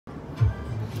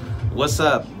What's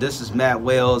up? This is Matt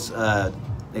Wales.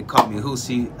 They call me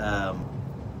Hoosie,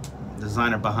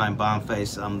 designer behind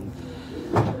BOMBFACE. I'm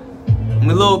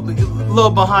a little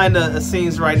behind the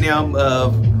scenes right now,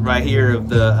 right here of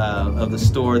the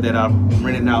store that I'm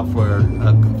renting out for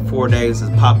 4 days.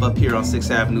 It's pop up here on 6th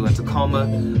Avenue in Tacoma.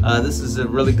 This is a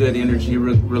really good energy,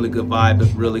 really good vibe, a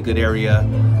really good area.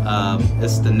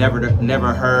 It's the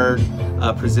Never Heard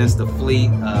presents the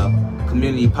Fleet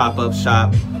community pop-up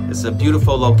shop. It's a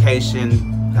beautiful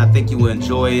location. I think you will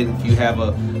enjoy it. If you have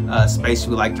a space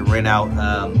you would like to rent out,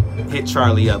 hit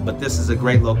Charlie up. But this is a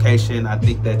great location. I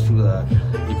think that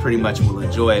you pretty much will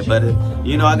enjoy it. But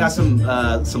you know, I got some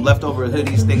leftover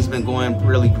hoodies. Things been going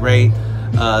really great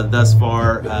thus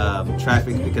far.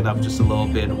 Traffic picking up just a little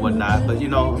bit and whatnot. But you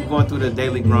know, I'm going through the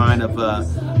daily grind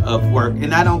of work,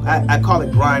 and I call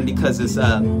it grind because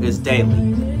it's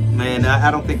daily. Man, I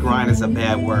don't think grind is a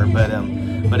bad word,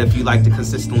 but if you like to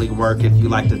consistently work, if you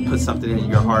like to put something in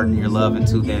your heart and your love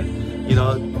into, then you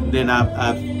know, then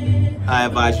I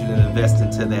advise you to invest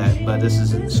into that. But this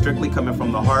is strictly coming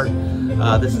from the heart.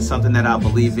 This is something that I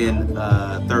believe in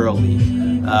thoroughly.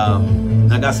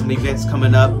 I got some events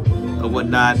coming up or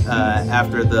whatnot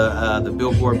after the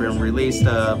billboard been released.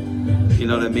 You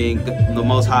know what I mean? The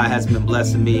Most High has been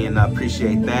blessing me, and I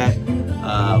appreciate that.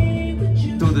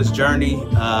 Through this journey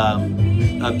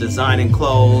of designing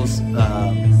clothes,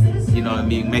 you know what I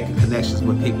mean, making connections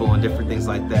with people and different things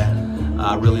like that.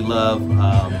 I really love.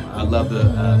 I love the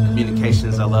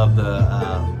communications. I love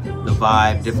the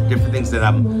vibe, different things that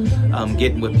I'm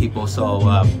getting with people. So,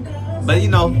 but you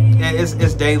know,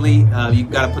 it's daily. You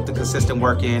got to put the consistent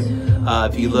work in.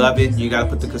 If you love it, you got to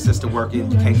put the consistent work in.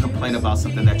 You can't complain about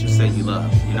something that you say you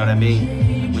love. You know what I mean?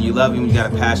 When you love it, when you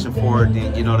got a passion for it,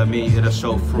 then you know what I mean, it'll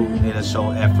show fruit, it'll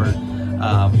show effort.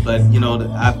 But you know,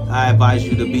 I advise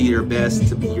you to be your best,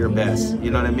 to be your best.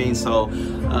 You know what I mean? So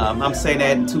I'm saying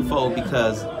that in twofold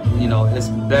because you know, it's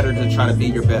better to try to be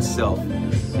your best self.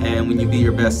 And when you be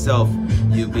your best self,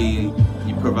 you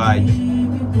provide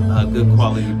a good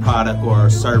quality product or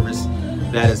service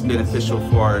that is beneficial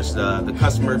for us, the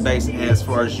customer base, as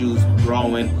far as you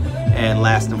growing and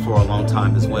lasting for a long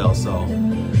time as well. So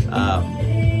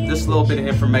just a little bit of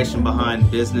information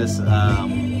behind business.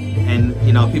 And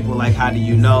you know, people are like, how do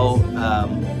you know?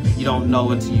 You don't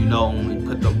know until you know when you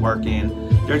put the work in.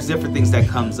 There's different things that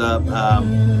comes up.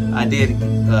 I did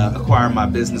acquire my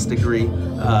business degree,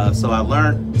 so I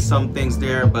learned some things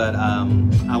there, but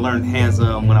I learned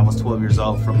hands-on when I was 12 years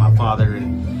old from my father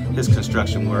and his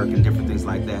construction work and different things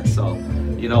like that. So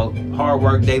you know, hard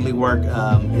work, daily work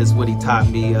is what he taught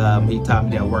me. He taught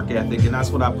me that work ethic, and that's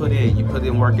what I put in. You put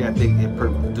in work ethic, it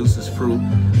produces fruit,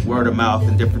 word of mouth,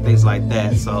 and different things like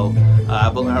that. So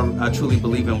I truly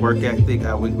believe in work ethic.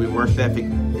 Work ethic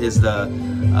is the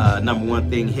 #1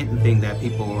 thing, hidden thing that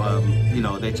people, you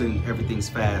know, they think everything's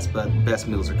fast, but best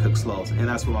meals are cooked slow. And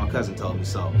that's what my cousin told me.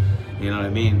 So, you know what I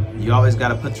mean? You always got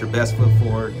to put your best foot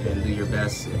forward and do your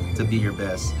best to be your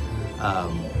best.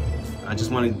 I just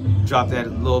want to drop that a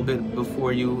little bit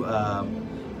before you,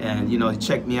 and you know,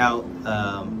 check me out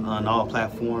on all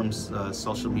platforms,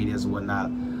 social medias and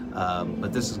whatnot.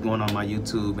 But this is going on my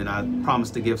YouTube, and I promise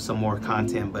to give some more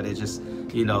content, but it just,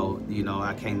 you know,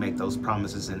 I can't make those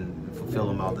promises and fulfill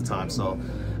them all the time. So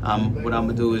what I'm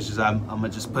gonna do is just I'm gonna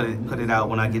just put it out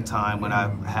when I get time, when I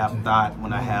have thought,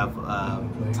 when I have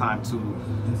time to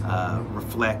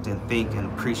reflect and think and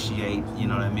appreciate. You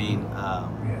know what I mean?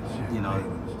 You know,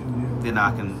 then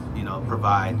I can, you know,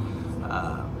 provide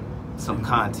some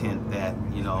content that,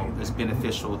 you know, is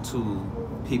beneficial to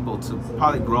people to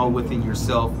probably grow within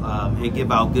yourself and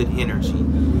give out good energy.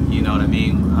 You know what I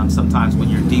mean? Sometimes when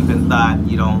you're deep in thought,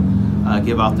 you don't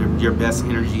give out your best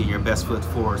energy and your best foot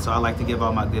forward. So I like to give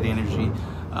out my good energy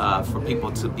for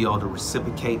people to be able to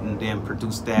reciprocate and then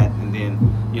produce that, and then,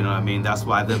 you know what I mean, that's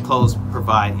why the clothes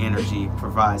provide energy,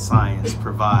 provide science,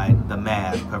 provide the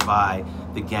math, provide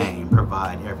the game,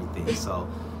 provide everything. So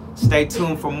stay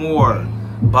tuned for more.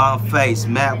 BOMBFACE,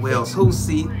 Matt Wales,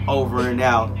 Hoosie, over and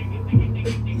out.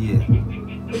 Yeah.